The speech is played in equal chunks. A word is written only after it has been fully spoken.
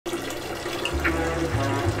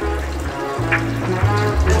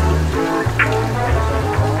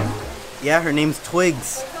Yeah, her name's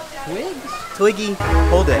Twigs. Twigs? Twiggy.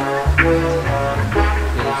 Hold it.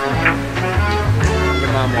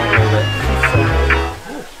 Your mom won't hold it.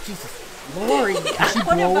 Oh, Jesus. Lori. Did she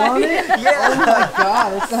blow on it? Yeah. Oh my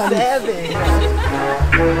god, that's not savage.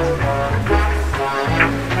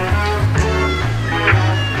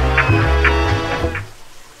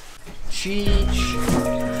 Cheech.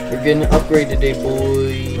 We're getting an upgrade today,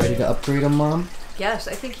 boy. Ready to upgrade him, Mom? Yes,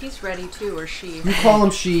 I think he's ready too, or she. You call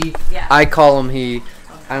him she. Yeah. I call him he.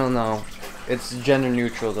 I don't know. It's gender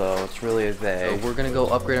neutral though. It's really a they. So we're gonna go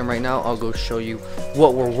upgrade him right now. I'll go show you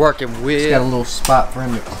what we're working with. He's got a little spot for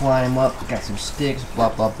him to climb up. Got some sticks, blah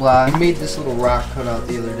blah blah. I made this little rock cutout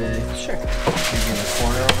the other day. Sure. He's in the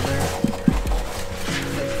corner over there.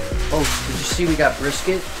 Oh, did you see we got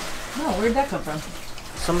brisket? No, where'd that come from?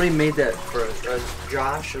 Somebody made that for us.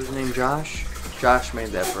 Josh, was his name Josh? Josh made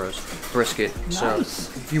that for us. Brisket. Nice. So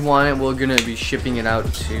if you want it, we're gonna be shipping it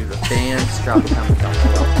out to the fans. Drop a comment down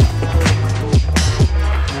below.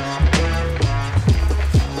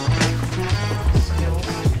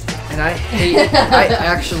 And I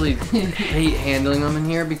actually hate handling them in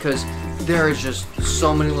here because there is just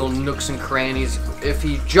so many little nooks and crannies. If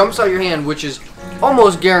he jumps out your hand, which is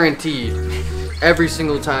almost guaranteed, every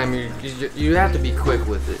single time you have to be quick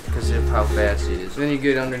with it because of how fast he is. Then you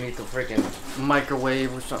get underneath the freaking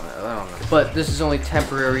microwave or something. I don't know. But this is only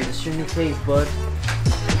temporary. This is your new cave, bud.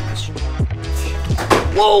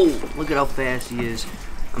 Whoa! Look at how fast he is.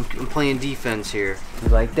 I'm playing defense here. You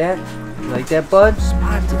like that? You like that, bud?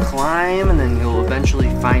 Spot to climb, and then he'll eventually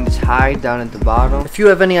find his hide down at the bottom. If you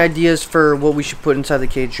have any ideas for what we should put inside the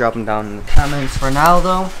cage, drop them down in the comments. For now,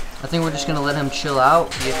 though, I think we're just gonna let him chill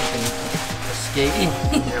out. See if he can escape.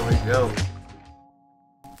 There we go.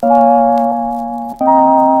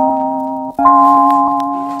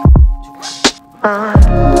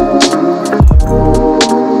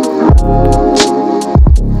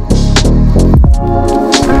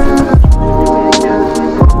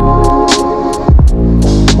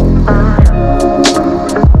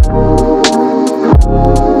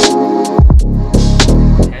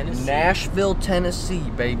 Nashville, Tennessee,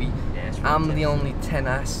 baby. I'm the only 10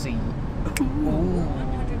 I see. Ooh.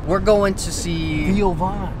 We're going to see Theo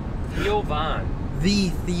Von. The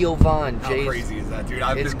Theo Von. How crazy is that, dude?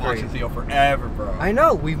 I've been watching Theo forever, bro. I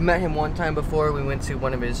know. We've met him one time before. We went to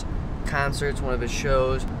one of his concerts, one of his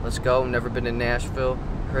shows. Let's go. Never been to Nashville.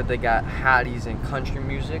 Heard they got hotties in country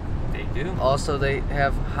music. They do. Also, they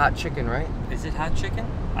have hot chicken, right? Is it hot chicken?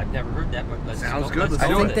 I've never heard that, but Sounds good.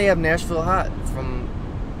 I think they have Nashville hot from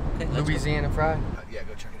Louisiana go. Fried. Yeah,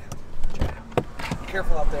 go check it out. Check it out. Be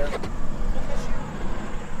careful out there.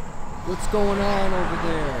 What's going on over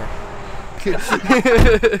there?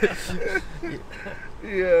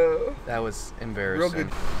 Yeah. That was embarrassing. Real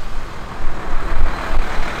good.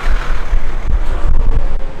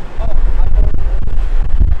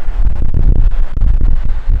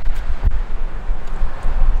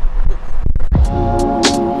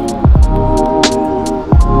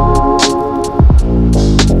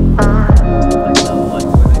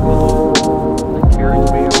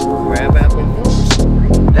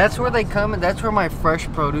 That's where they come, and that's where my fresh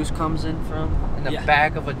produce comes in from. In the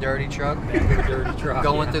back of a dirty truck.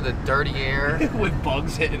 Going through the dirty air. With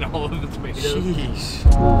bugs hitting all of the tomatoes. Jeez.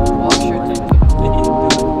 Wash your dick.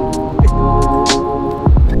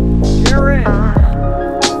 Jared!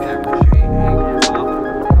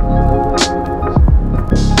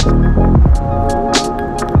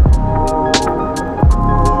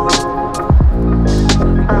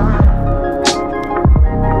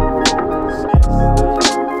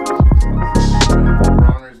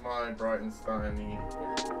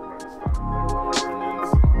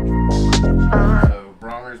 So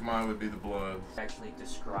Bronner's mine would be the blood. Actually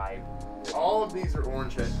describe. All of these are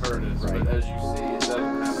orange head tortoise, but as you see, it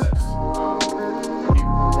doesn't have that.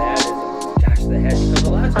 That is, gosh, the head. Because a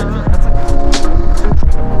lot of times that's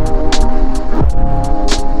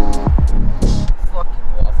Fucking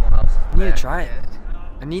Waffle House. I need to try it.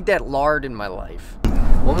 I need that lard in my life.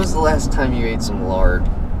 When was the last time you ate some lard?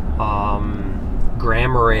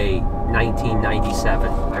 Grammary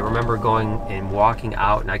 1997. I remember going and walking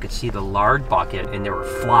out, and I could see the lard bucket, and there were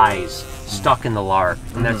flies stuck in the lard,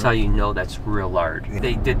 and that's how you know that's real lard.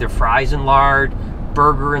 They did their fries in lard,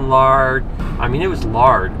 burger in lard. I mean, it was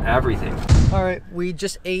lard, everything. All right, we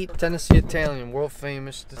just ate Tennessee Italian, world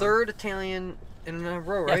famous. The third Italian in a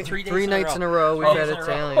row, right? Yeah, 3 nights in a row we've had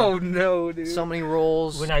Italian. Oh no, dude. So many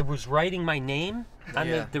rolls. When I was writing my name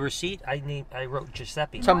on the receipt, I wrote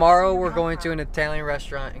Giuseppe. Tomorrow we're going to an Italian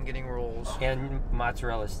restaurant and getting rolls. And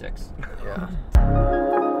mozzarella sticks. Yeah.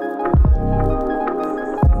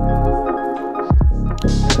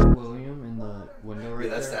 William.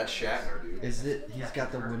 That's Shatner, dude. Is it? He's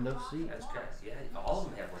got the window seat? That's good. Yeah, all of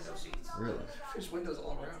them have window seats. Really? There's windows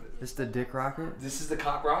all around it. This the dick rocket? This is the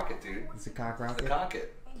cock rocket, dude. It's a cock The rocket?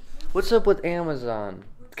 cocket. What's up with Amazon?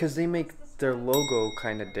 Because they make their logo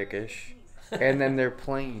kind of dickish. And then their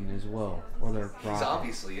plane as well. Or their He's rocket?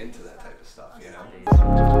 obviously into that type of stuff, you know?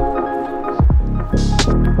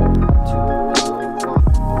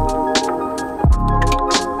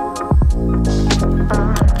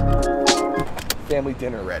 Family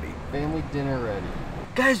dinner ready. Family dinner ready.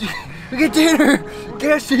 Guys, we get dinner!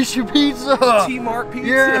 Gas station pizza! T-Mark pizza.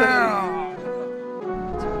 Yeah!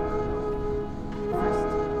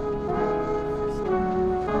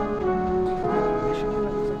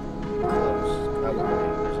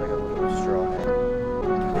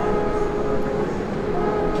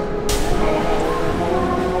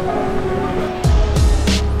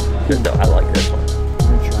 Good though. I like this one.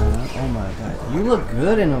 Oh my god. You look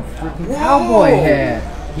good in a freaking cowboy hat.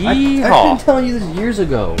 I Yeehaw. couldn't tell you this years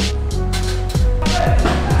ago.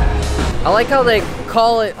 I like how they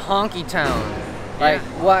call it Honky Town. Like,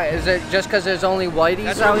 why? Is it just because there's only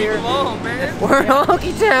whiteys out here? man. We're in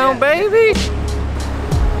Honky Town, baby!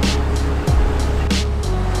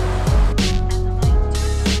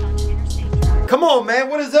 Come on, man,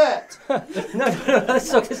 what is that? No,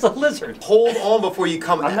 that's it's a lizard. Hold on before you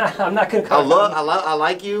come. I'm not gonna come. I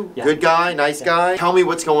like you. Yeah. Good guy, nice guy. Tell me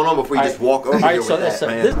what's going on before you just walk over here with that,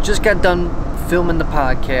 man. Just got done filming the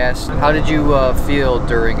podcast. How did you feel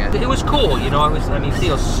during it? It was cool, you know. I mean,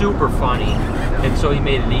 Theo's super funny, and so he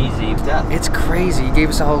made it easy. It's crazy. He gave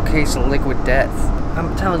us a whole case of liquid death.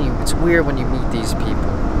 I'm telling you, it's weird when you meet these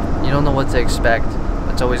people. You don't know what to expect.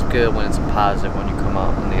 It's always good when it's positive when you come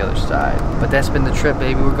out on the other side. But that's been the trip,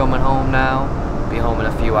 baby. We're going home now. Be home in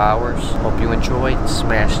a few hours. Hope you enjoyed.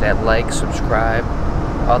 Smash that like, subscribe,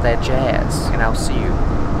 all that jazz. And I'll see you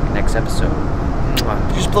in the next episode. Mwah.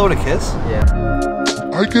 Did you just blow it a kiss? Yeah.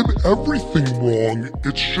 I get everything wrong.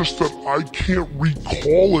 It's just that I can't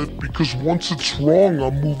recall it because once it's wrong,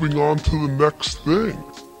 I'm moving on to the next thing.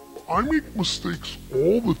 I make mistakes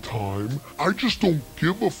all the time. I just don't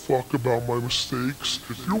give a fuck about my mistakes.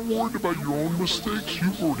 If you're worried about your own mistakes,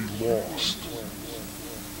 you've already lost.